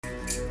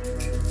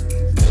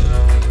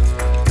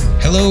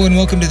Hello and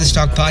welcome to the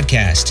Stock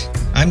Podcast.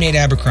 I'm Nate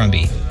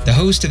Abercrombie, the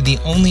host of the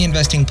only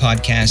investing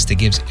podcast that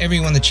gives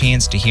everyone the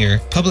chance to hear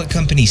public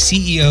company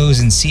CEOs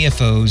and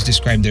CFOs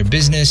describe their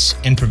business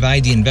and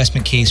provide the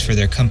investment case for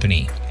their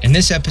company. In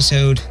this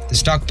episode, the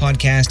Stock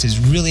Podcast is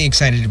really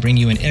excited to bring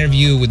you an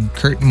interview with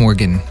Curt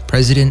Morgan,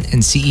 President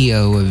and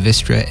CEO of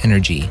Vistra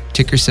Energy,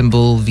 ticker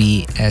symbol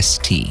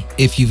VST.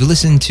 If you've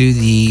listened to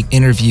the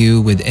interview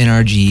with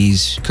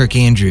NRG's Kirk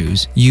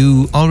Andrews,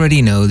 you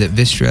already know that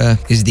Vistra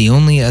is the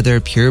only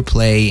other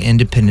pure-play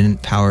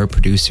independent power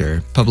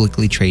producer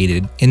publicly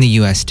traded in the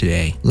U.S.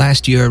 today.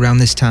 Last year around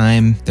this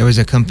time, there was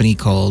a company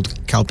called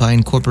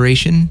Calpine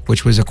Corporation,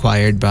 which was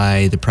acquired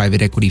by the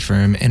private equity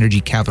firm Energy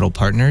Capital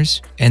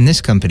Partners, and this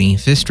company,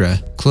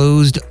 Vistra,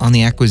 closed on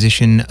the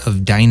acquisition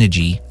of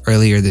Dynegy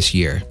earlier this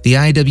year. The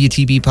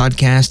IWTB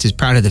podcast is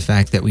proud of the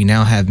fact that we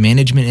now have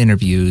management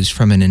interviews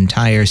from an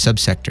entire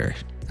subsector.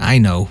 I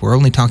know, we're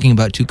only talking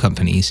about two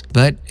companies,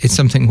 but it's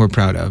something we're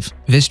proud of.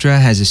 Vistra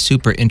has a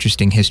super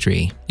interesting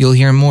history. You'll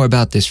hear more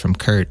about this from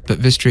Curt, but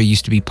Vistra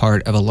used to be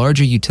part of a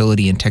larger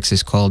utility in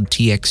Texas called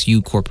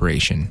TXU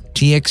Corporation.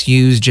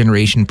 TXU's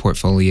generation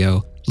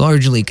portfolio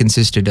largely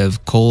consisted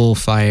of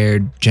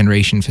coal-fired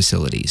generation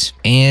facilities.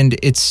 And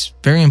it's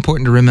very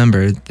important to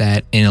remember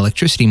that in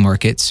electricity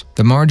markets,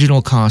 the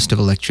marginal cost of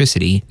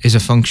electricity is a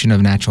function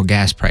of natural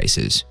gas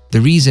prices.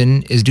 The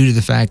reason is due to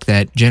the fact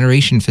that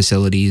generation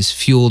facilities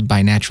fueled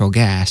by natural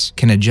gas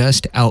can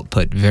adjust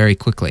output very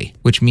quickly,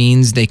 which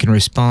means they can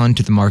respond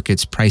to the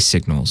market's price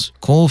signals.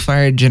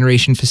 Coal-fired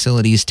generation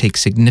facilities take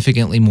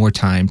significantly more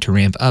time to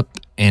ramp up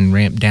and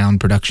ramp down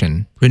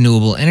production.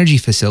 Renewable energy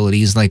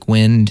facilities like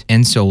wind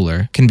and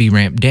solar can be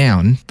ramped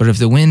down, but if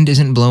the wind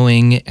isn't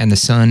blowing and the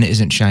sun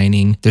isn't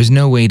shining, there's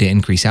no way to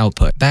increase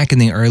output. Back in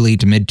the early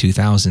to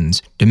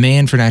mid-2000s,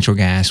 demand for natural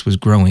gas was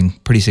growing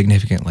pretty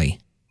significantly,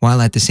 while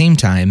at the same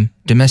time,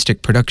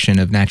 domestic production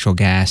of natural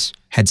gas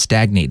had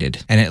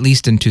stagnated, and at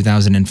least in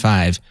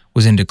 2005,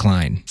 was in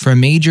decline. For a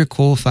major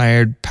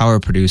coal-fired power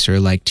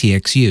producer like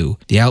TXU,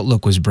 the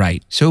outlook was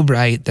bright, so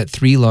bright that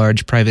three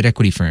large private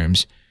equity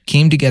firms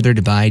came together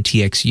to buy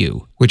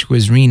TXU, which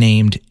was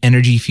renamed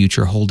Energy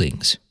Future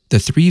Holdings. The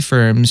three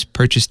firms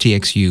purchased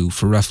TXU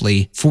for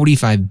roughly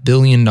 $45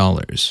 billion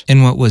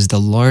in what was the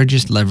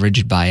largest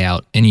leveraged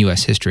buyout in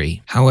U.S.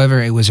 history.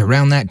 However, it was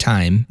around that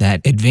time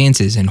that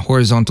advances in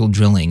horizontal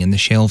drilling in the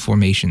shale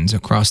formations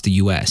across the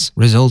U.S.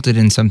 resulted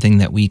in something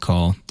that we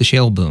call the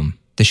shale boom.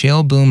 The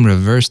shale boom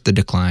reversed the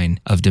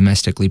decline of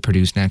domestically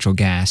produced natural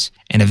gas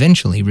and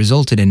eventually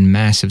resulted in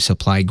massive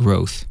supply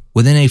growth.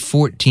 Within a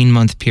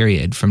 14-month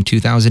period from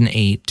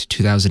 2008 to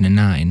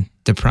 2009,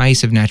 the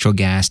price of natural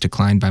gas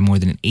declined by more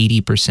than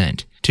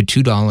 80% to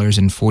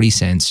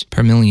 $2.40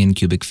 per million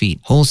cubic feet.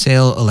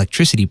 Wholesale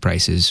electricity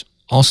prices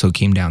also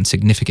came down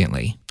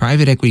significantly.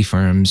 Private equity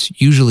firms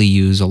usually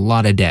use a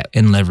lot of debt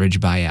in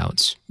leverage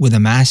buyouts. With a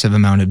massive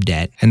amount of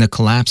debt and the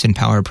collapse in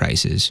power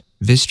prices,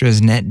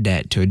 Vistra's net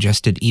debt to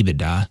adjusted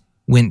EBITDA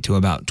went to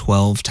about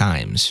 12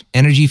 times.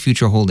 Energy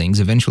Future Holdings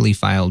eventually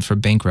filed for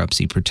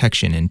bankruptcy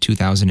protection in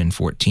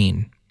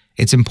 2014.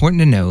 It's important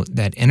to note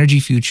that Energy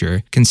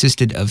Future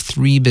consisted of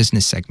three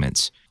business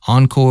segments: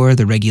 Encore,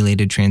 the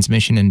regulated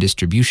transmission and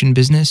distribution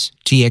business;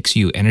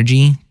 TXU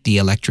Energy, the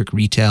electric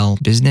retail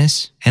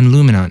business; and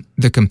Luminant,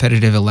 the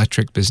competitive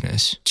electric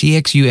business.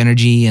 TXU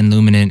Energy and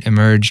Luminant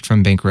emerged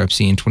from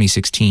bankruptcy in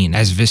 2016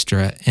 as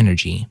Vistra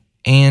Energy.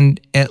 And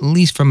at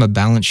least from a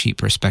balance sheet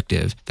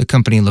perspective, the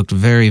company looked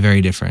very,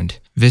 very different.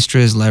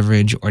 Vistra's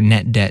leverage or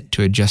net debt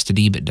to adjusted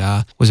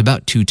EBITDA was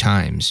about 2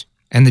 times,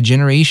 and the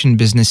generation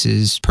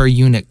business's per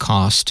unit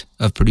cost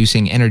of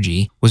producing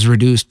energy was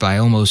reduced by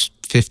almost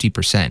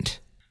 50%.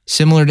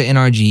 Similar to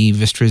NRG,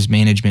 Vistra's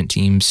management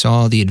team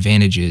saw the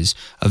advantages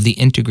of the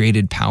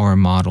integrated power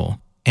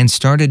model and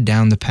started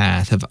down the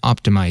path of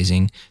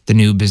optimizing the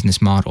new business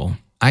model.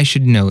 I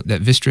should note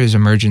that Vistra's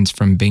emergence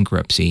from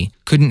bankruptcy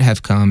couldn't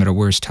have come at a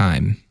worse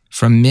time.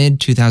 From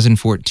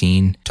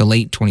mid-2014 to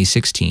late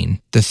 2016,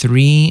 the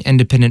three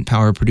independent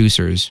power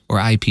producers, or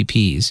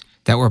IPPs,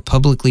 that were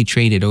publicly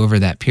traded over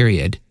that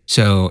period,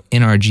 so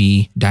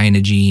NRG,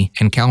 Dynegy,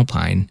 and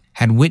Calpine,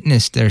 had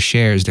witnessed their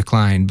shares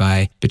decline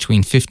by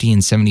between 50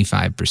 and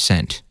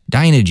 75%.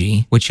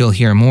 Dynegy, which you'll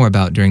hear more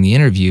about during the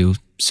interview,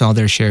 saw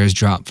their shares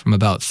drop from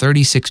about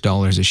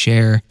 $36 a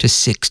share to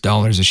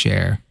 $6 a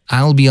share.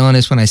 I'll be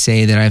honest when I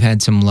say that I've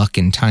had some luck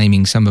in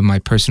timing some of my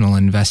personal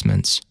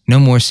investments, no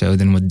more so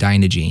than with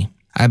Dynegy.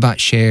 I bought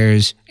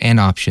shares and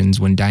options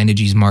when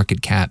Dynegy's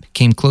market cap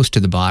came close to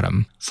the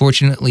bottom.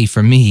 Fortunately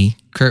for me,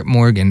 Curt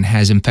Morgan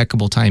has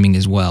impeccable timing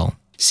as well.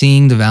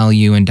 Seeing the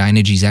value in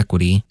Dynegy's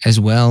equity, as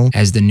well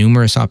as the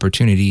numerous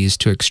opportunities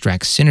to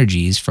extract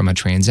synergies from a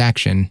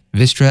transaction,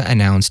 Vistra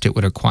announced it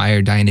would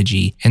acquire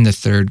Dynegy in the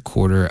third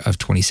quarter of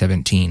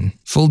 2017.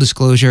 Full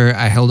disclosure,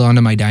 I held on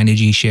to my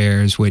Dynegy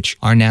shares, which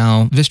are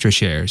now Vistra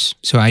shares,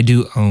 so I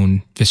do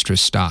own Vistra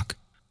stock.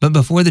 But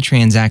before the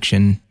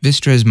transaction,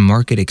 Vistra's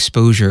market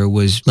exposure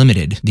was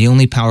limited. The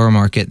only power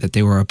market that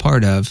they were a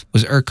part of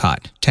was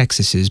ERCOT,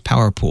 Texas's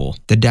power pool.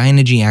 The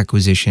Dynegy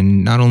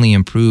acquisition not only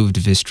improved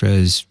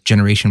Vistra's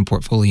generation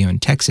portfolio in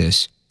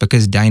Texas,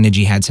 because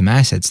Dynegy had some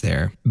assets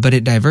there, but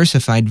it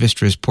diversified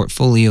Vistra's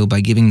portfolio by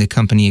giving the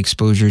company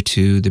exposure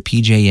to the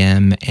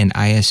PJM and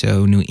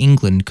ISO New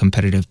England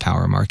competitive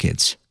power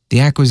markets. The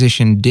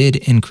acquisition did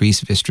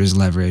increase Vistra's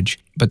leverage,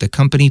 but the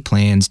company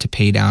plans to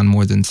pay down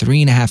more than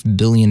 $3.5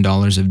 billion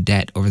of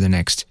debt over the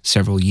next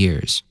several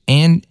years,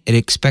 and it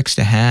expects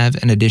to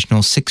have an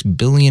additional $6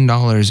 billion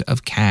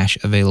of cash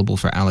available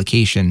for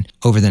allocation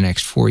over the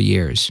next 4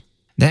 years.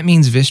 That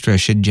means Vistra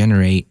should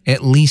generate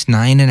at least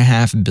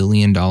 $9.5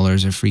 billion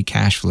of free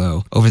cash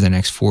flow over the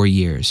next 4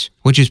 years,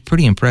 which is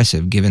pretty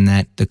impressive given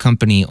that the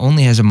company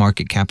only has a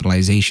market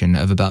capitalization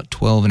of about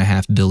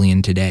 $12.5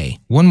 billion today.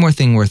 One more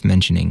thing worth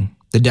mentioning.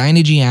 The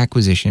Dynegy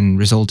acquisition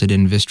resulted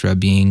in Vistra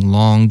being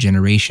long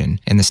generation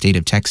in the state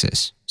of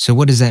Texas. So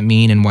what does that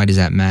mean and why does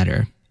that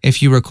matter?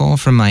 If you recall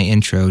from my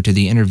intro to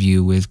the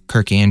interview with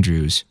Curt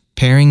Andrews,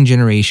 pairing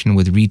generation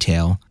with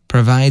retail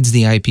provides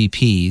the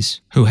IPPs,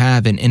 who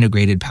have an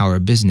integrated power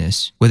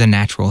business, with a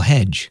natural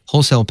hedge.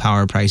 Wholesale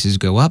power prices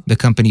go up, the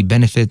company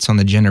benefits on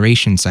the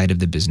generation side of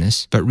the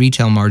business, but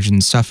retail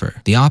margins suffer.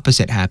 The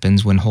opposite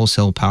happens when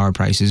wholesale power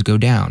prices go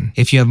down.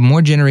 If you have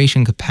more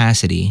generation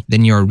capacity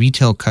than your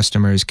retail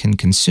customers can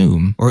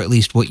consume, or at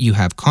least what you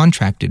have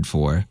contracted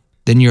for,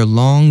 then your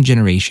long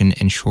generation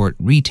and short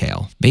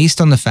retail. Based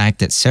on the fact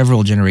that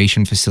several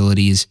generation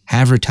facilities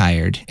have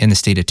retired in the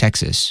state of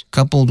Texas,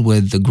 coupled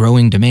with the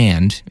growing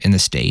demand in the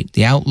state,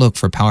 the outlook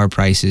for power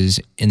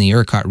prices in the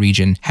ERCOT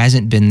region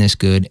hasn't been this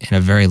good in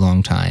a very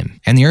long time.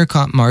 And the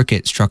ERCOT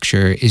market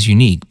structure is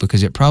unique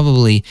because it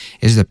probably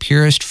is the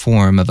purest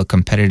form of a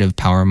competitive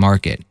power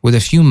market. With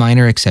a few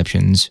minor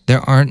exceptions,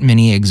 there aren't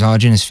many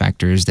exogenous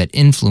factors that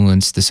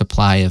influence the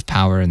supply of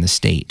power in the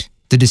state.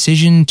 The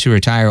decision to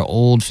retire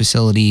old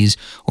facilities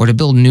or to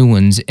build new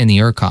ones in the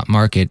ERCOT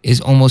market is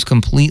almost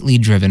completely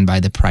driven by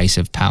the price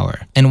of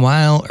power. And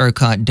while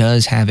ERCOT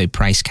does have a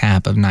price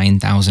cap of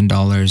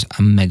 $9,000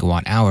 a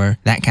megawatt hour,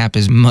 that cap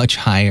is much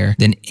higher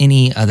than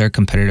any other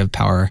competitive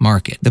power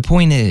market. The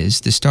point is,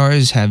 the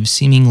stars have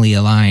seemingly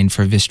aligned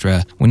for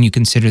Vistra when you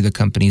consider the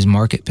company's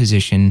market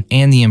position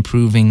and the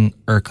improving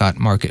ERCOT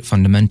market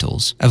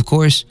fundamentals. Of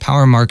course,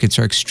 power markets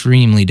are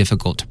extremely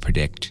difficult to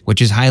predict,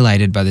 which is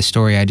highlighted by the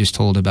story I just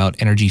told about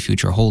Energy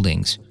Future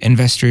Holdings.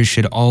 Investors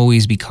should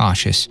always be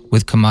cautious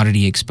with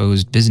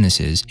commodity-exposed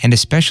businesses, and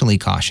especially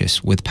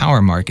cautious with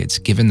power markets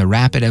given the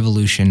rapid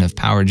evolution of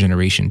power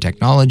generation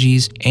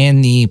technologies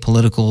and the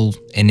political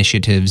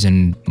initiatives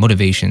and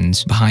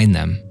motivations behind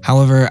them.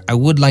 However, I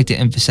would like to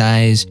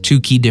emphasize two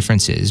key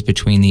differences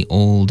between the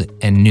old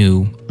and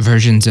new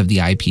versions of the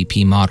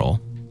IPP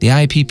model. The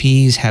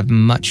IPPs have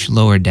much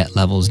lower debt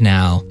levels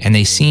now, and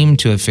they seem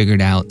to have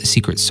figured out the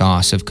secret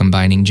sauce of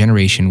combining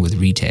generation with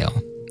retail.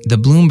 The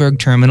Bloomberg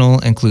terminal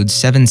includes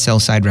 7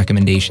 sell-side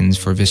recommendations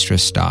for Vistra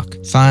stock.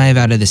 5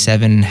 out of the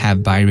 7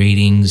 have buy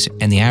ratings,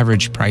 and the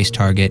average price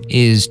target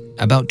is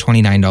about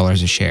 $29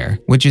 a share,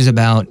 which is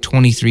about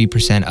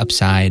 23%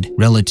 upside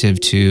relative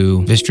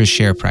to Vistra's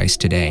share price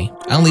today.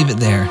 I'll leave it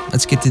there.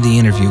 Let's get to the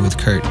interview with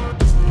Curt.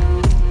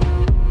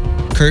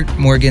 Curt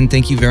Morgan,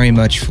 thank you very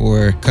much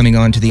for coming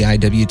on to the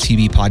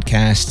IWTV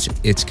podcast.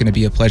 It's going to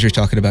be a pleasure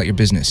talking about your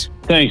business.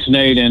 Thanks,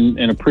 Nate,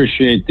 and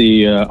appreciate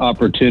the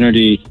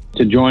opportunity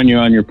to join you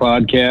on your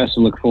podcast.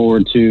 I look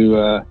forward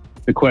to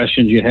the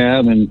questions you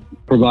have and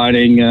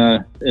providing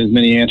as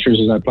many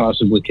answers as I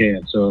possibly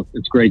can. So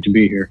it's great to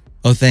be here.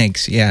 Oh,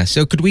 thanks. Yeah.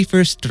 So could we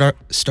first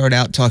start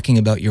out talking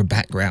about your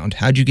background?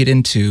 How'd you get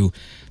into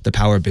the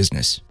power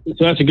business?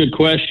 So that's a good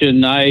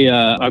question.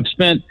 I've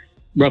spent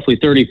roughly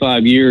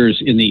 35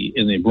 years in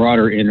the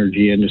broader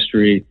energy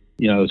industry.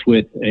 I was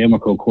with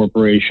Amoco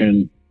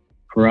Corporation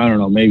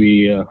for,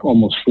 maybe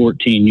almost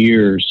 14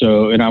 years.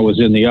 And I was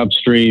in the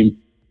upstream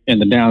and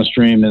the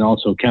downstream and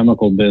also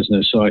chemical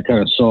business. So I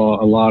kind of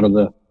saw a lot of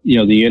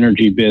the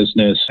energy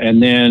business.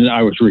 And then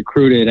I was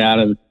recruited out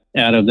of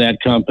that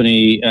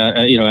company, out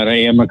of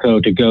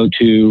Amoco to go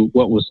to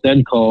what was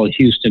then called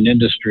Houston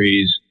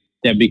Industries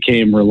that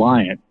became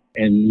Reliant.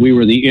 And we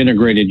were the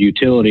integrated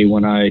utility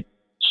when I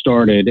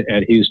started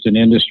at Houston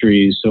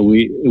Industries. So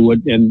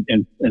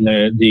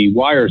the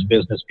wires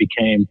business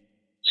became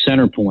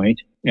CenterPoint,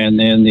 and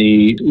then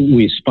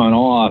we spun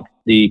off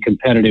the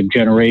competitive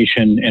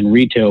generation and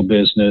retail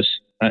business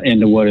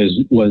into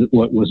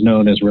what was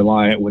known as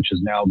Reliant, which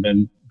has now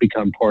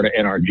become part of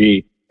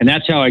NRG. And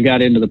that's how I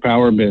got into the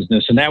power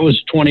business. And that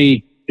was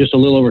just a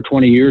little over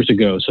 20 years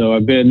ago. So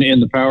I've been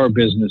in the power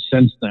business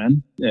since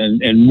then,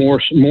 and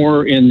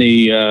more in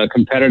the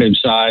competitive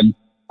side.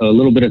 A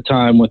little bit of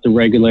time with the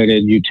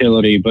regulated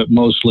utility, but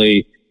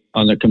mostly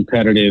on the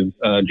competitive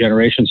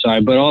generation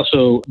side, but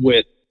also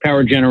with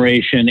power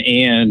generation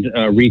and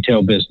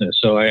retail business.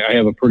 So I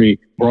have a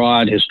pretty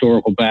broad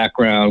historical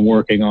background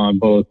working on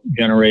both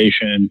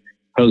generation,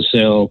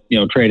 wholesale,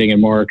 trading and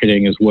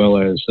marketing, as well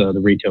as the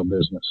retail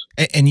business.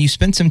 And you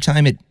spent some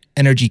time at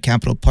Energy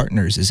Capital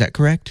Partners, is that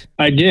correct?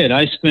 I did.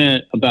 I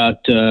spent about,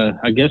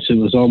 I guess it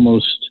was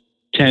almost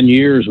 10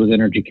 years with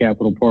Energy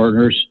Capital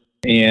Partners.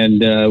 And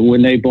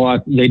when they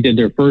did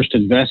their first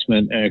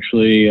investment,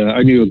 actually,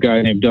 I knew a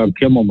guy named Doug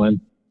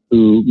Kimmelman,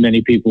 who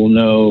many people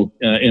know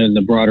in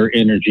the broader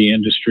energy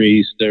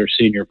industries, their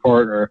senior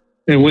partner.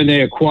 And when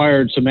they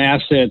acquired some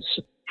assets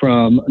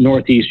from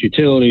Northeast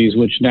Utilities,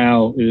 which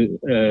now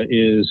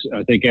is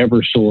I think,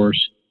 Eversource,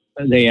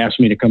 they asked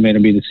me to come in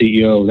and be the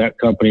CEO. That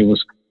company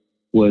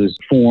was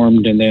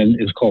formed, and then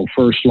it's called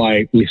First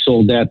Light. We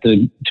sold that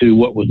to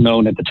what was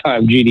known at the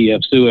time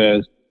GDF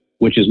Suez,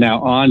 which is now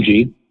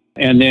Engie.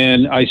 And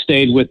then I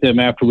stayed with them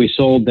after we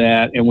sold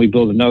that, and we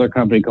built another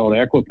company called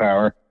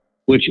Equipower,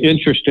 which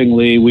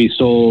interestingly, we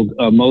sold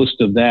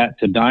most of that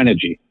to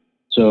Dynegy.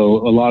 So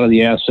a lot of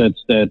the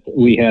assets that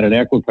we had at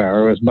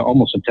Equipower, it was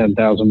almost a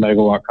 10,000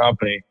 megawatt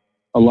company.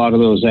 A lot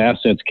of those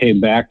assets came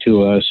back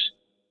to us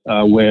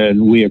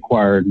when we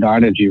acquired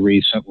Dynegy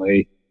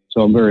recently.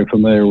 So I'm very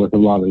familiar with a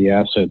lot of the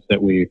assets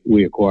that we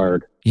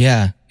acquired.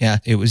 Yeah.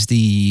 It was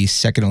the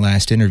second to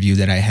last interview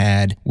that I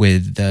had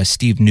with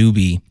Steve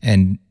Newby,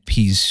 and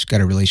he's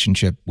got a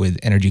relationship with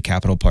Energy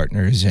Capital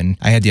Partners. And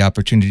I had the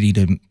opportunity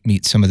to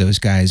meet some of those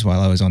guys while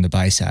I was on the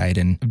buy side.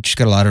 And I've just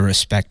got a lot of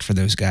respect for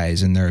those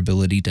guys and their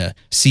ability to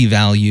see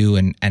value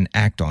and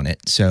act on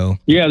it. So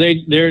yeah,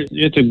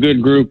 it's a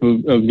good group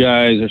of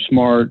guys. They're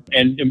smart.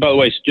 And by the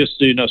way, just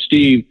so you know,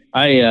 Steve,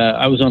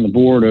 I was on the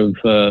board of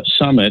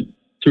Summit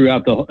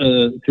throughout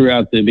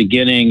the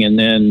beginning, and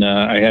then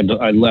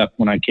I left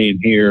when I came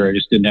here. I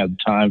just didn't have the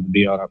time to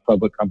be on a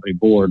public company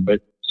board.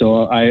 But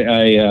so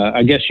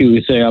I guess you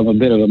would say I'm a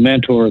bit of a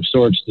mentor of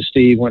sorts to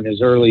Steve in his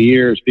early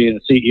years being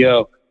a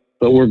CEO.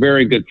 But we're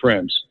very good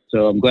friends.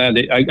 So I'm glad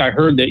that I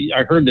heard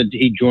that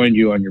he joined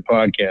you on your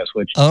podcast.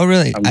 Which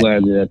really? I'm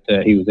glad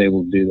that he was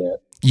able to do that.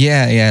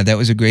 Yeah, that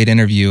was a great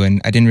interview,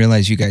 and I didn't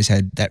realize you guys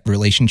had that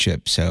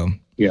relationship. So.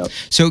 Yeah.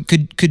 So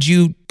could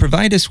you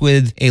provide us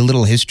with a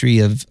little history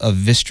of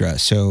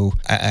Vistra? So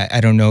I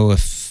don't know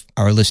if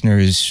our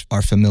listeners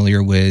are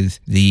familiar with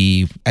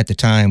at the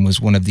time was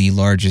one of the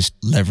largest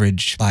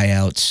leverage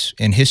buyouts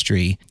in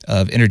history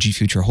of Energy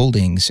Future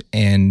Holdings.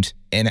 And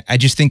I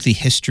just think the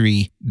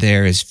history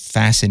there is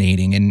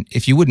fascinating. And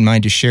if you wouldn't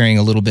mind just sharing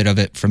a little bit of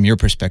it from your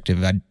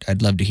perspective,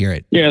 I'd love to hear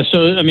it. Yeah.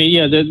 So, I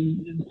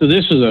mean, so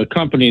this is a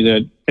company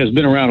that has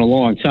been around a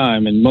long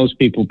time, and most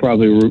people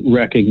probably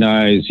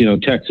recognize,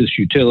 Texas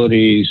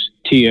Utilities,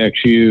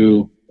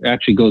 TXU,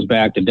 actually goes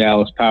back to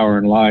Dallas Power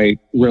and Light.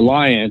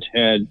 Reliant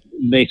had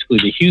basically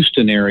the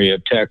Houston area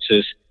of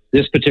Texas.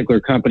 This particular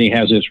company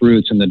has its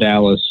roots in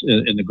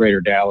the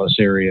greater Dallas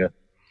area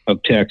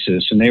of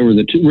Texas. And they were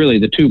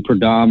the two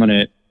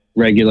predominant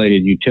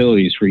regulated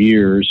utilities for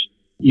years.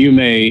 You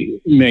may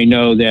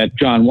know that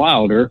John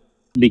Wilder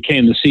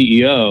became the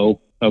CEO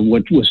of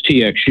what was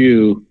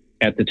TXU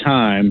at the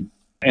time,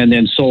 and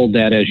then sold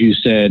that, as you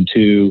said,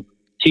 to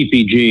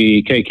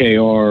TPG,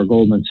 KKR,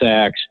 Goldman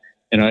Sachs,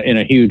 in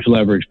a huge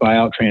leverage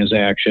buyout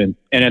transaction.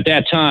 And at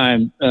that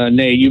time,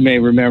 Nate, you may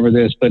remember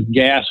this, but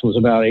gas was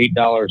about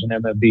 $8 an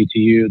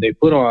MMBTU. They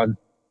put on,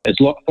 as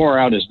far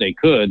out as they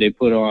could, they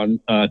put on,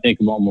 I think,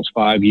 almost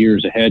 5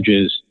 years of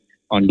hedges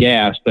on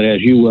gas. But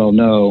as you well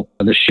know,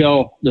 the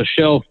shelf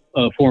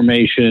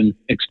formation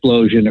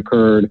explosion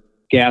occurred.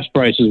 Gas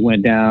prices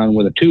went down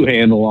with a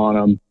 2-handle on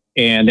them,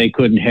 and they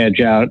couldn't hedge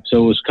out.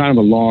 So it was kind of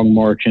a long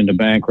march into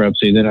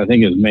bankruptcy. Then I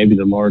think it was maybe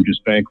the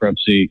largest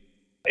bankruptcy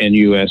in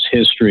U.S.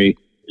 history.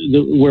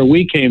 Where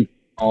we came from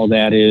all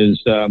that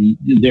is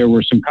there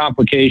were some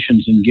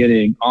complications in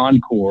getting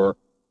Encore,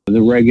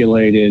 the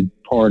regulated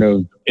part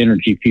of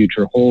Energy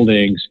Future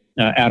Holdings,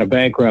 out of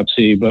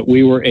bankruptcy, but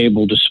we were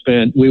able to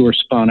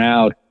spun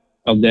out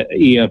of the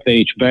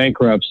EFH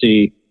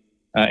bankruptcy,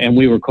 and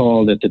we were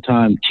called at the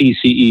time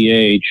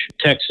TCEH,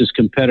 Texas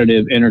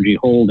Competitive Energy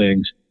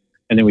Holdings,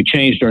 and then we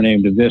changed our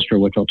name to Vistra,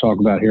 which I'll talk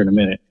about here in a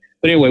minute.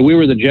 But anyway, we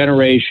were the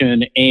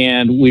generation,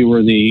 and we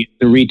were the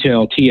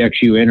retail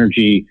TXU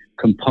Energy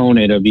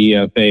component of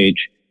EFH,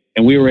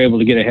 and we were able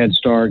to get a head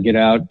start, get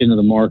out into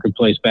the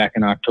marketplace back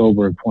in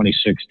October of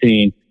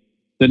 2016.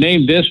 The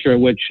name Vistra,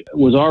 which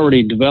was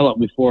already developed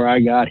before I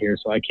got here,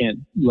 so I can't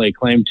lay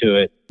claim to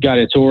it, got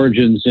its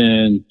origins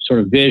in sort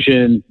of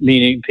vision,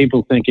 meaning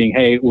people thinking,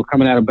 hey, we're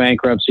coming out of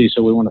bankruptcy,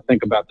 so we want to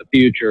think about the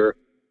future,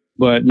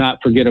 but not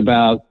forget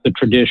about the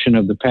tradition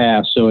of the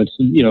past. So it's,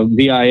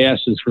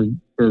 VIS is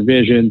for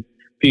vision,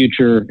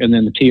 future, and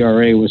then the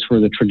TRA was for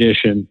the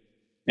tradition.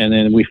 And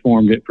then we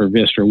formed it for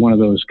Vistra, one of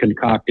those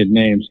concocted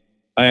names.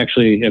 I've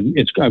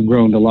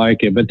grown to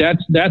like it, but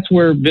that's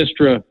where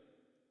Vistra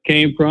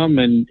came from.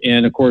 And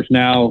of course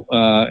now,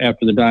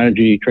 after the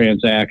Dynegy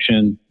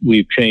transaction,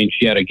 we've changed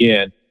yet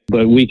again,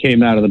 but we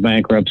came out of the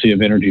bankruptcy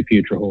of Energy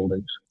Future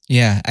Holdings.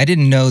 Yeah, I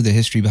didn't know the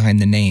history behind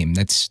the name.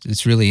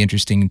 It's really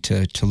interesting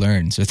to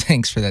learn. So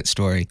thanks for that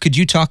story. Could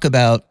you talk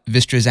about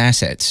Vistra's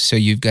assets? So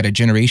you've got a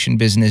generation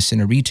business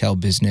and a retail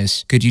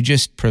business. Could you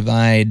just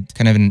provide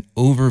kind of an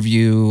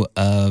overview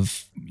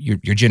of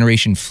your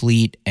generation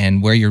fleet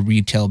and where your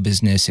retail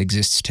business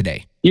exists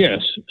today? Yes.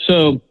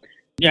 So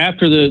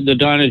after the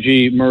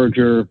Dynegy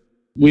merger,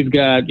 we've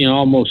got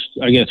almost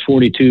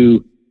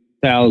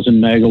 42,000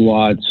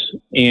 megawatts.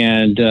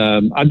 And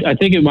I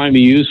think it might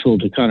be useful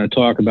to kind of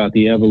talk about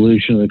the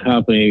evolution of the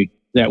company.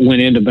 that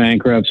went into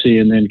bankruptcy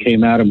and then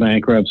came out of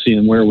bankruptcy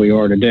and where we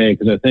are today,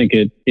 because I think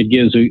it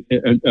gives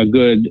a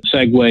good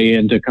segue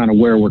into kind of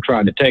where we're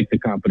trying to take the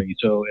company.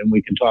 So, and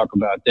we can talk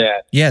about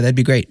that. Yeah, that'd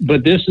be great.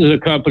 But this is a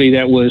company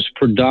that was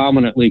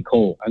predominantly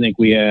coal. I think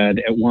we had,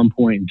 at one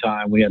point in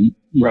time, we had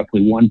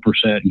roughly 1%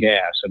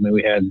 gas. I mean,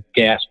 we had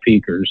gas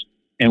peakers,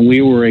 and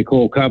we were a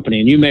coal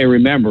company. And you may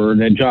remember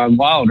that John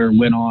Wilder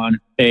went on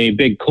a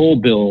big coal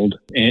build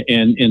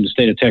in the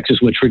state of Texas,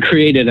 which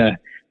created a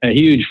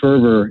huge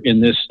fervor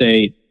in this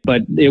state.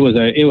 But it was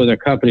a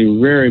company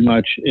very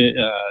much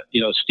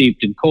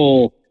steeped in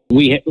coal.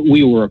 We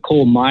were a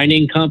coal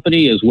mining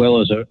company as well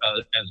as a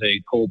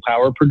coal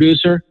power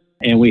producer,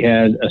 and we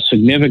had a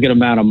significant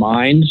amount of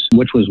mines,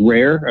 which was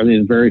rare. I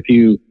mean, very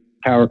few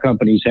power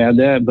companies had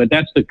that, but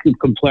that's the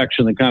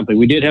complexion of the company.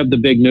 We did have the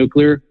big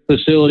nuclear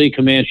facility,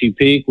 Comanche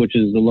Peak, which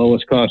is the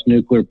lowest cost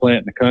nuclear plant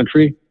in the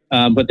country,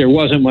 but there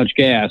wasn't much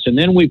gas. And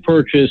then we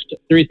purchased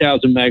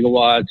 3,000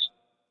 megawatts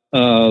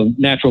of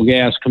natural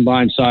gas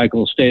combined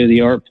cycle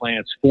state-of-the-art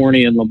plants,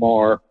 Forney and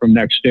Lamar, from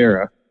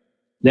NextEra.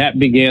 That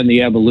began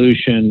the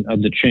evolution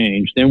of the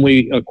change. Then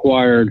we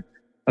acquired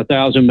a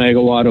 1,000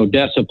 megawatt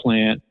Odessa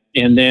plant,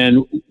 and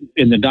then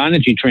in the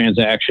Dynegy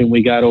transaction,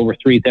 we got over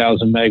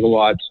 3,000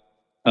 megawatts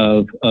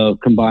of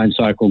combined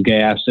cycle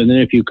gas. And then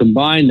if you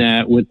combine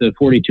that with the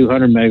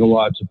 4,200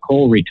 megawatts of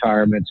coal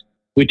retirements,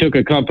 we took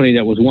a company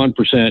that was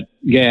 1%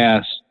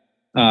 gas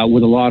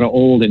with a lot of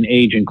old and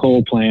aging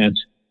coal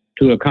plants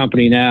to a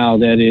company now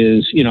that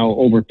is,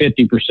 over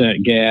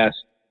 50% gas.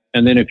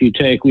 And then if you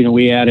take,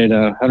 we added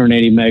a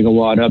 180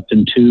 megawatt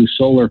Upton 2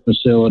 solar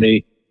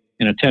facility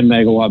and a 10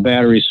 megawatt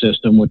battery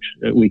system, which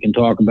we can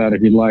talk about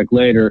if you'd like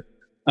later.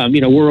 We're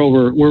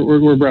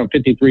about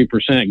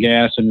 53%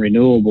 gas and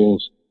renewables,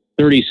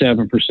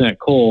 37%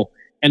 coal.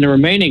 And the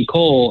remaining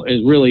coal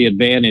is really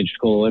advantaged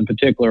coal. In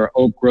particular, our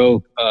Oak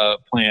Grove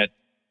plant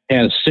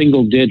has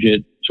mid-single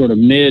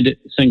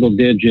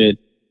digit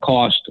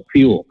cost of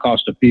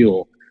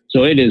fuel.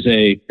 So it is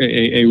a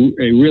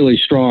really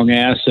strong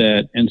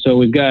asset. And so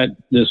we've got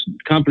this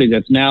company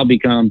that's now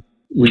become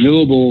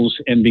renewables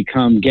and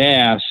become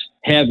gas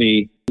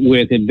heavy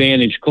with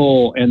advantage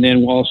coal, and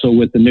then also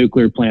with the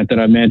nuclear plant that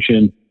I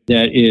mentioned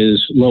that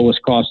is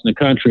lowest cost in the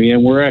country.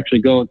 And we're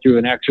actually going through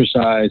an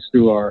exercise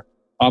through our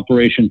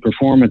Operation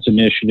Performance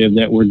Initiative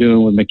that we're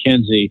doing with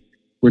McKinsey.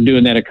 We're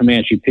doing that at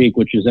Comanche Peak,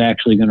 which is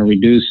actually going to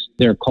reduce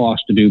their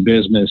cost to do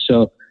business.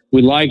 So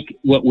we like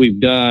what we've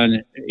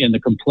done in the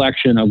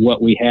complexion of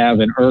what we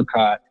have in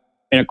ERCOT.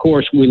 And of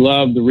course, we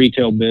love the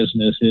retail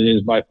business. It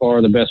is by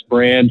far the best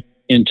brand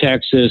in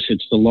Texas.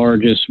 It's the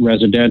largest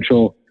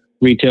residential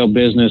retail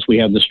business. We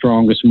have the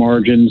strongest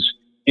margins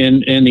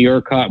in the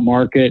ERCOT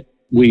market.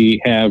 We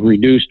have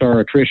reduced our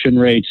attrition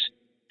rates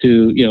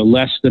to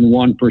less than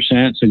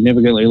 1%,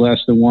 significantly less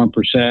than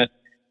 1%.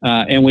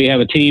 And we have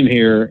a team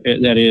here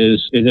that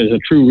is a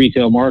true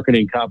retail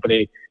marketing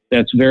company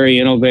that's very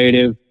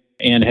innovative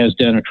and has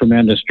done a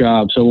tremendous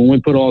job. So when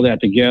we put all that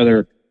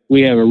together,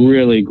 we have a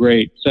really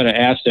great set of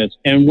assets.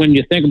 And when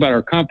you think about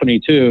our company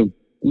too,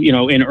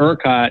 in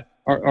ERCOT,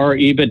 our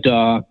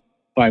EBITDA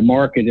by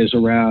market is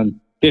around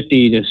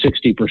 50 to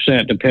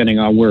 60%, depending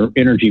on where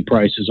energy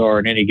prices are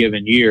in any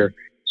given year.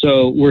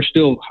 So we're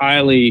still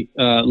highly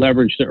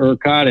leveraged to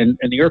ERCOT, and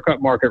the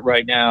ERCOT market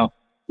right now,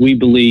 we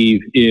believe,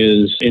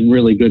 is in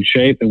really good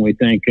shape, and we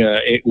think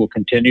it will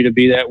continue to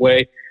be that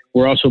way.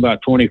 We're also about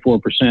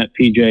 24%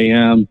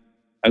 PJM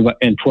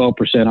and 12%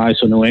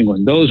 ISO New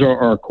England. Those are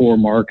our core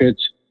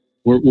markets.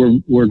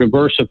 We're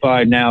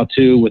diversified now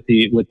too with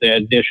the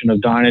addition of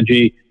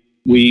Dynegy.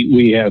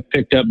 We have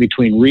picked up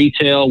between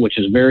retail, which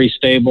is very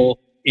stable,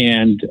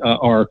 and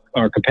our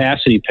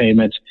capacity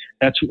payments.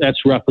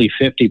 That's roughly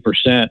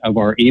 50% of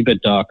our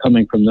EBITDA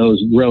coming from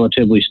those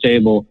relatively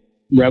stable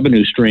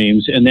revenue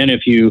streams. And then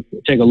if you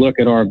take a look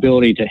at our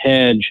ability to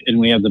hedge, and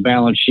we have the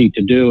balance sheet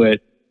to do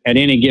it at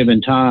any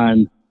given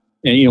time,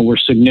 and we're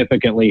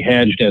significantly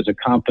hedged as a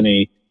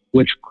company,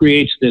 which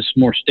creates this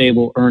more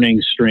stable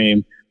earnings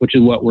stream, which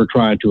is what we're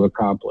trying to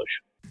accomplish.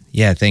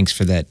 Yeah, thanks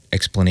for that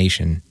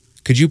explanation.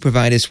 Could you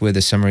provide us with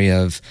a summary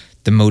of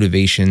the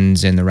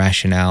motivations and the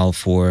rationale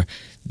for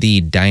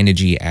the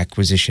Dynegy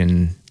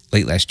acquisition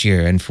late last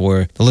year? And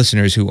for the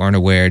listeners who aren't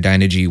aware,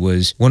 Dynegy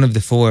was one of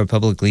the 4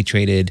 publicly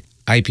traded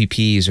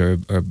IPPs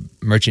or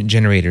merchant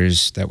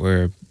generators that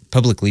were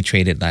publicly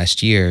traded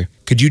last year.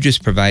 Could you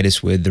just provide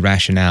us with the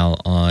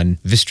rationale on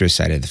Vistra's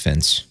side of the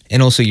fence?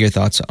 And also your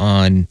thoughts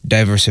on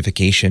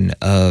diversification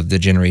of the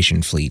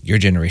generation fleet, your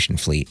generation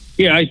fleet.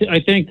 Yeah,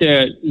 I think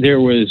that there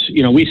was,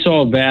 we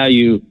saw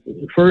value.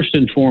 First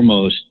and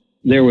foremost,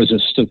 there was a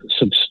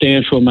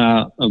substantial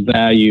amount of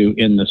value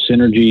in the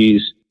synergies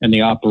and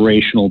the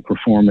operational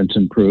performance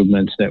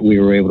improvements that we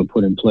were able to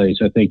put in place.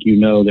 I think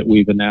that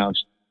we've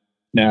announced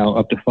now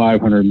up to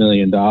 $500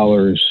 million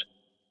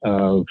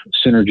of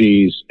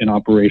synergies and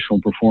operational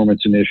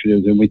performance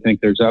initiatives, and we think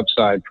there's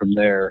upside from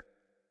there.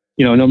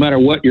 No matter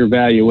what your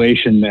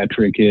valuation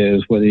metric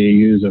is, whether you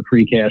use a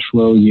free cash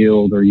flow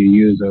yield or you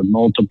use a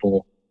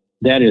multiple,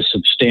 that is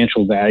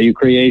substantial value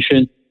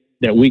creation.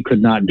 that we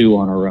could not do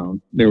on our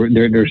own.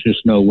 There's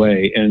just no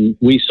way. And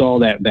we saw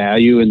that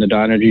value in the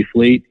Dynegy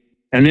fleet.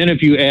 And then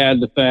if you add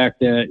the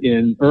fact that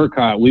in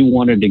ERCOT, we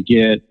wanted to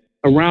get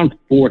around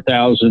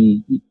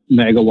 4,000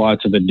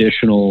 megawatts of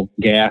additional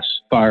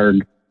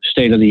gas-fired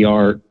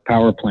state-of-the-art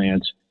power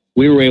plants,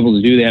 we were able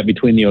to do that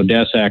between the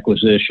Odessa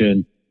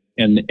acquisition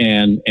and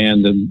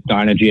the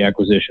Dynegy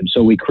acquisition.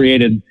 So we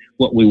created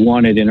what we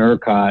wanted in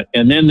ERCOT.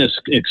 And then this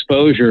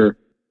exposure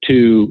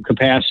to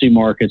capacity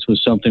markets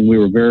was something we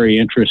were very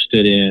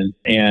interested in,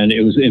 and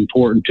it was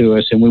important to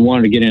us, and we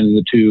wanted to get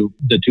into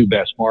the two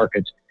best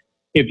markets.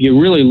 If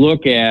you really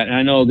look at, and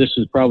I know this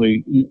is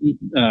probably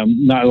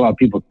not a lot of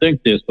people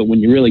think this, but when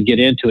you really get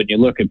into it, and you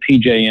look at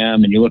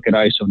PJM and you look at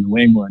ISO New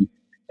England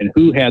and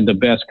who had the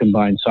best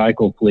combined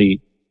cycle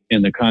fleet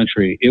in the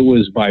country, it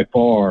was by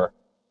far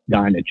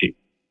Dynegy.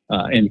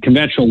 And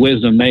conventional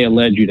wisdom may have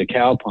led you to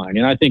Calpine.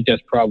 And I think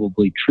that's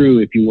probably true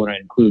if you want to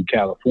include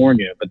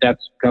California, but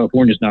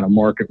California's not a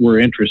market we're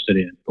interested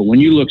in. But when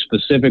you look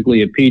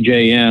specifically at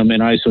PJM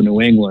and ISO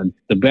New England,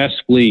 the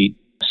best fleet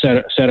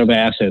set of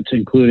assets,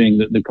 including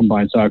the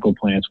combined cycle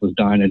plants, was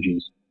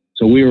Dynegy's.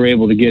 So we were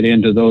able to get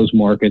into those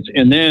markets.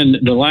 And then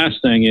the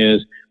last thing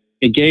is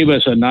it gave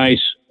us a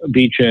nice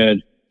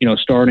beachhead,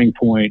 starting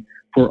point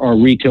for our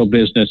retail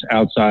business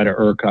outside of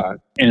ERCOT.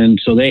 And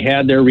so they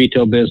had their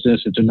retail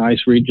business. It's a nice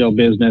retail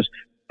business,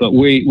 but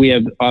we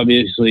have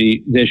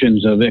obviously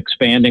visions of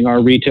expanding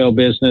our retail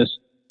business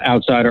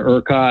outside of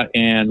ERCOT,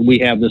 and we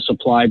have the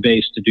supply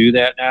base to do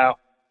that now.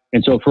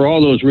 And so for all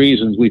those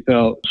reasons, we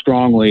felt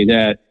strongly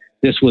that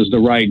this was the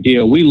right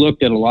deal. We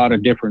looked at a lot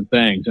of different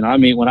things. And I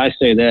mean, when I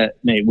say that,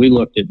 Nate, we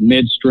looked at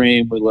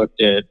midstream, we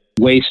looked at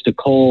waste to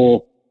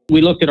coal,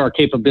 we looked at our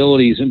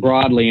capabilities and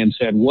broadly and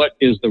said, what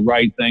is the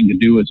right thing to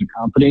do as a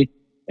company?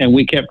 And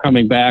we kept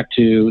coming back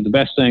to the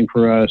best thing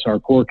for us, our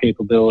core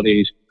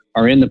capabilities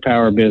are in the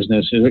power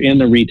business, in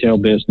the retail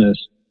business.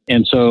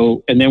 And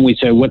then we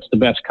said, what's the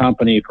best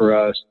company for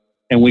us?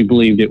 And we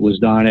believed it was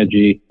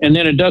Dynegy. And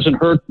then it doesn't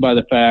hurt by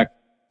the fact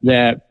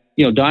that,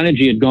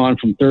 Dynegy had gone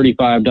from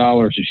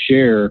 $35 a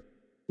share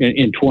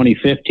in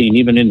 2015,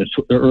 even into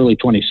early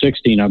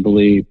 2016, I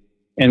believe.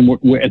 And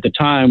we're, at the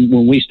time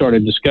when we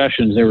started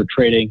discussions, they were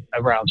trading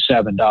around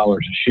 $7 a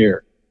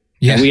share.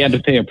 Yeah. And we had to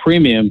pay a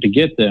premium to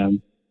get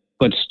them.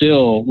 But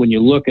still, when you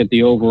look at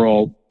the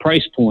overall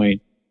price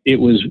point, it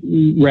was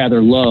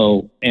rather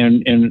low.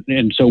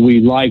 And so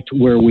we liked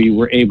where we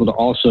were able to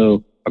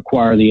also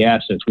acquire the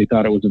assets. We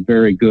thought it was a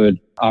very good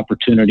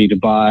opportunity to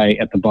buy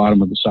at the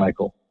bottom of the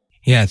cycle.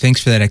 Yeah,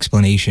 thanks for that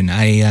explanation.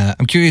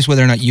 I'm curious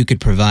whether or not you could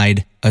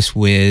provide us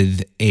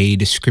with a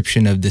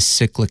description of the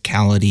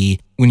cyclicality.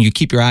 When you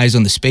keep your eyes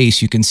on the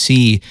space, you can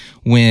see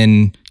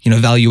when,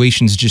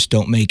 valuations just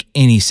don't make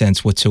any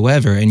sense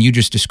whatsoever. And you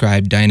just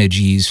described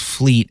Dynegy's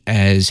fleet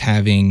as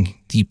having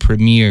the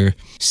premier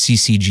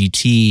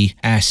CCGT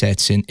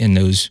assets in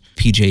those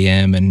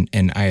PJM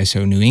and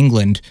ISO New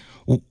England.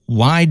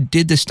 Why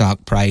did the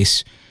stock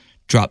price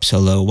drop so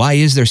low? Why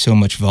is there so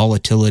much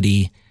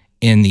volatility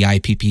in the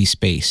IPP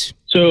space?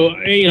 So,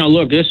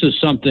 look, this is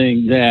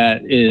something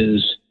that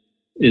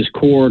is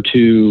core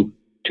to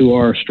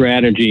our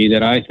strategy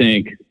that I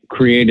think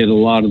created a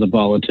lot of the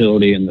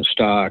volatility in the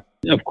stock.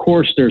 Of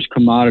course, there's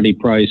commodity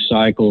price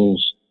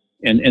cycles,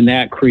 and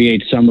that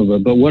creates some of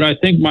it. But what I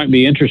think might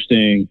be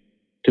interesting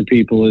to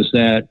people is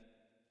that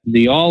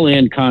the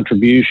all-in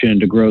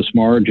contribution to gross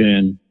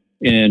margin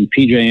in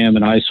PJM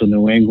and ISO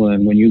New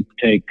England, when you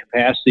take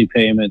capacity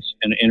payments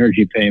and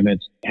energy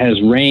payments,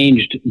 has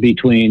ranged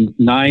between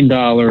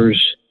 $9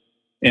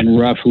 and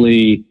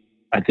roughly,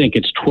 I think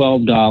it's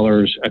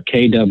 $12 a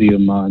kW a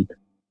month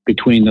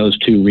between those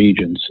two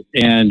regions.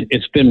 And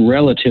it's been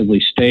relatively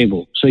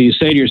stable. So you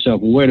say to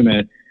yourself, well, wait a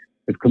minute,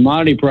 if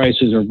commodity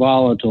prices are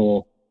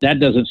volatile, that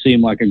doesn't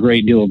seem like a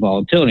great deal of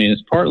volatility. And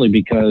it's partly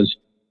because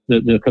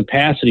the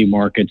capacity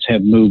markets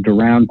have moved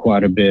around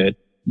quite a bit,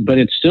 but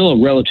it's still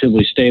a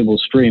relatively stable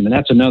stream. And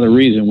that's another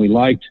reason we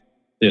liked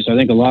this. I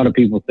think a lot of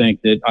people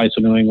think that ISO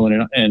New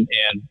England and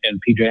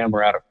PJM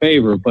are out of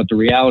favor, but the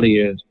reality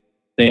is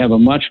they have a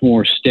much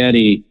more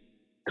steady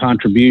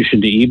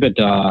contribution to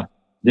EBITDA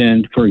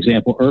than, for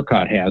example,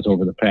 ERCOT has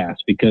over the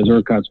past, because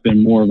ERCOT's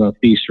been more of a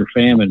feast or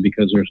famine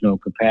because there's no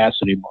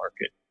capacity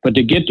market. But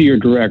to get to your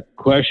direct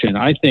question,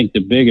 I think the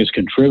biggest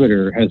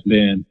contributor has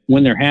been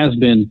when there has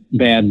been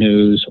bad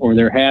news or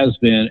there has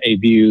been a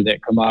view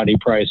that commodity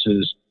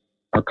prices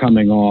are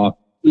coming off.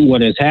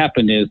 What has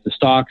happened is the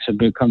stocks have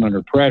become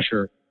under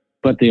pressure,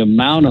 but the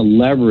amount of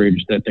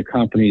leverage that the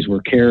companies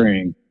were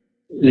carrying,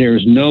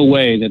 there's no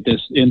way that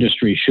this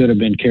industry should have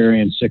been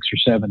carrying 6 or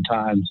 7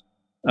 times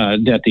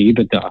debt to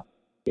EBITDA.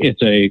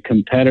 It's a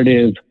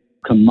competitive,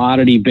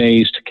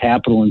 commodity-based,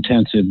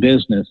 capital-intensive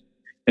business.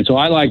 And so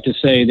I like to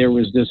say there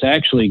was this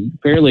actually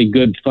fairly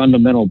good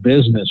fundamental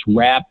business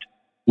wrapped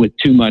with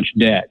too much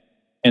debt.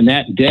 And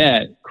that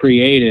debt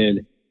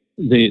created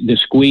the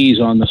squeeze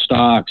on the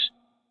stocks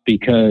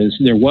because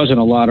there wasn't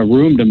a lot of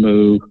room to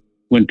move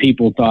when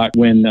people thought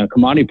when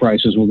commodity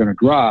prices were going to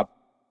drop,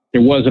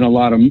 there wasn't a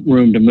lot of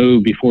room to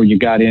move before you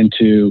got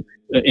into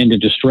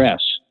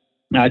distress.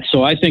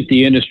 So I think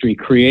the industry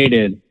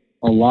created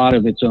a lot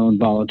of its own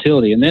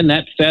volatility, and then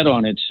that fed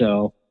on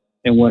itself.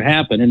 And what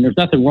happened, and there's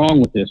nothing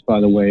wrong with this,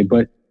 by the way,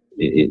 but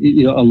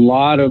a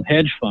lot of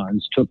hedge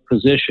funds took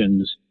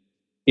positions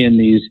in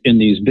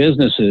these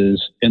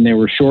businesses, and they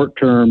were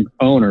short-term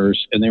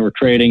owners, and they were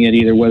trading it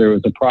either whether it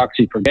was a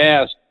proxy for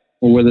gas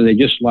or whether they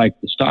just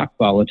liked the stock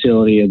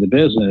volatility of the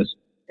business.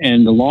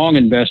 And the long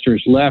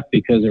investors left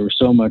because there was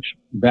so much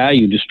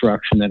value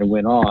destruction that it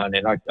went on.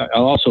 And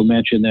I'll also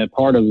mention that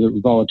part of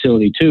the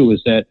volatility too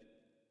is that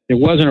there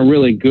wasn't a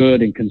really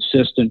good and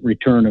consistent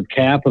return of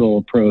capital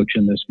approach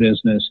in this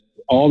business.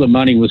 All the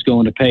money was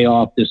going to pay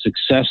off this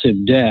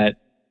excessive debt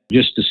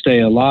just to stay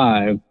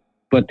alive.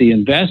 But the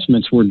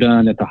investments were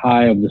done at the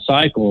high of the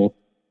cycle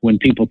when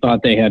people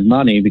thought they had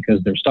money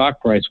because their stock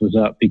price was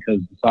up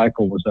because the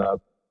cycle was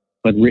up.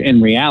 But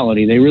in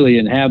reality, they really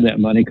didn't have that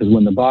money because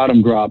when the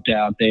bottom dropped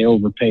out, they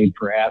overpaid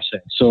for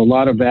assets. So a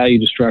lot of value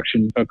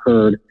destruction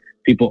occurred.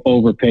 People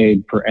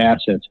overpaid for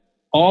assets.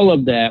 All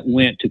of that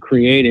went to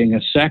creating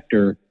a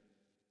sector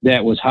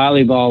that was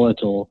highly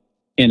volatile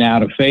and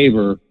out of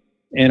favor.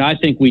 And I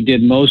think we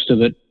did most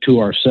of it to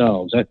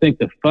ourselves. I think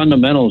the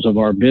fundamentals of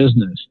our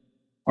business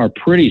are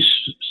pretty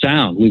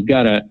sound. We've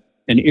got an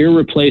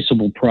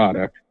irreplaceable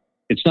product.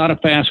 It's not a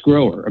fast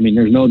grower. I mean,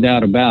 there's no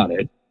doubt about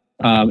it.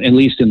 At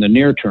least in the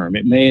near term.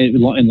 It may in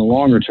the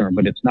longer term,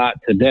 but it's not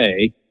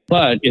today.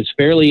 But it's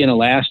fairly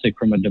inelastic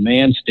from a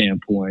demand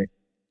standpoint.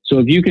 So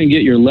if you can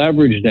get your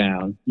leverage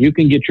down, you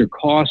can get your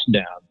cost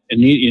down,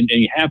 and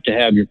you have to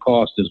have your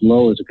cost as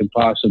low as it could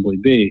possibly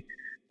be.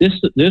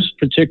 This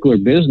particular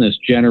business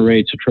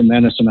generates a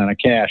tremendous amount of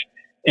cash.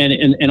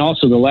 And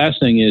also the last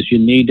thing is you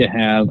need to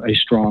have a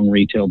strong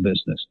retail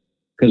business,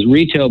 because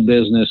retail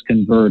business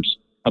converts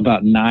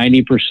about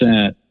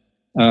 90%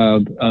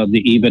 of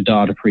the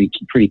EBITDA to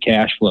free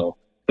cash flow.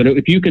 But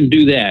if you can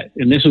do that,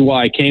 and this is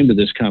why I came to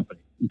this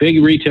company,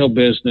 big retail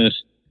business,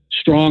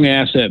 strong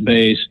asset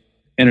base,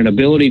 and an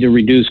ability to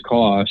reduce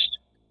cost,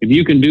 if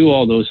you can do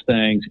all those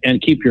things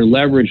and keep your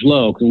leverage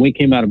low, because when we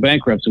came out of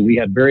bankruptcy, we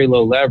had very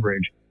low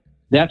leverage,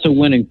 that's a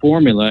winning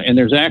formula, and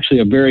there's actually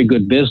a very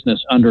good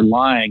business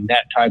underlying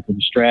that type of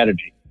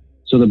strategy.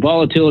 So the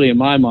volatility in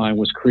my mind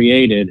was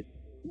created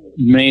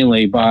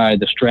mainly by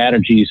the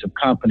strategies of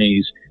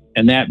companies,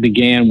 and that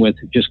began with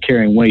just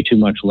carrying way too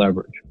much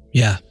leverage.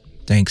 Yeah,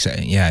 thanks.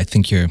 Yeah, I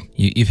think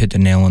you've hit the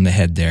nail on the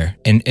head there.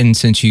 And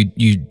since you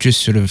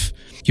just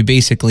you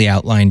basically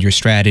outlined your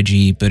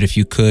strategy, but if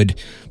you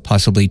could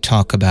possibly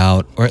talk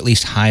about, or at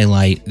least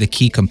highlight, the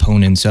key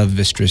components of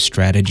Vistra's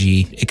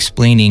strategy,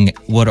 explaining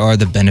what are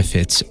the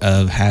benefits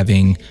of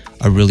having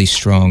a really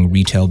strong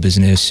retail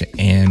business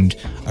and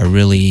a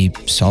really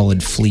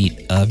solid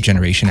fleet of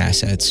generation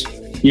assets.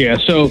 Yeah,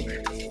 so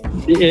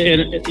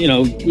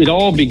it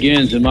all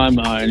begins, in my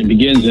mind, it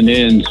begins and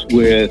ends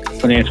with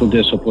financial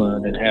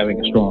discipline and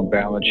having a strong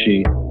balance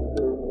sheet.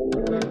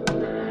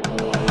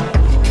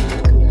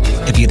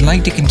 If you'd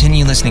like to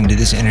continue listening to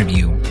this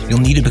interview, you'll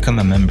need to become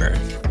a member.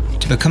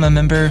 To become a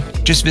member,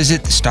 just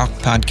visit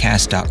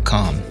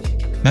thestockpodcast.com.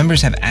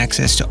 Members have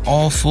access to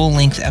all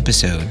full-length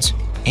episodes,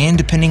 and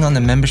depending on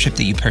the membership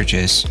that you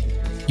purchase,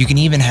 you can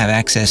even have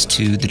access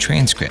to the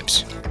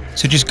transcripts.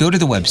 So just go to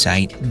the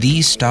website,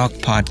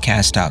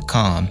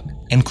 thestockpodcast.com,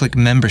 and click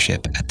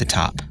membership at the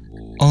top.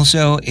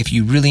 Also, if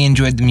you really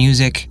enjoyed the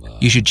music,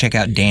 you should check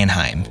out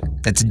Danheim.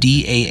 That's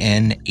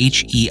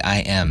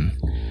Danheim.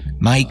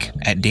 Mike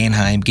at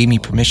Danheim gave me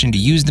permission to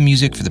use the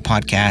music for the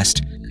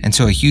podcast, and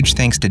so a huge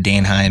thanks to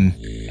Danheim.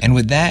 And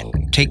with that,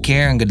 take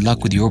care and good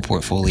luck with your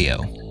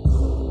portfolio.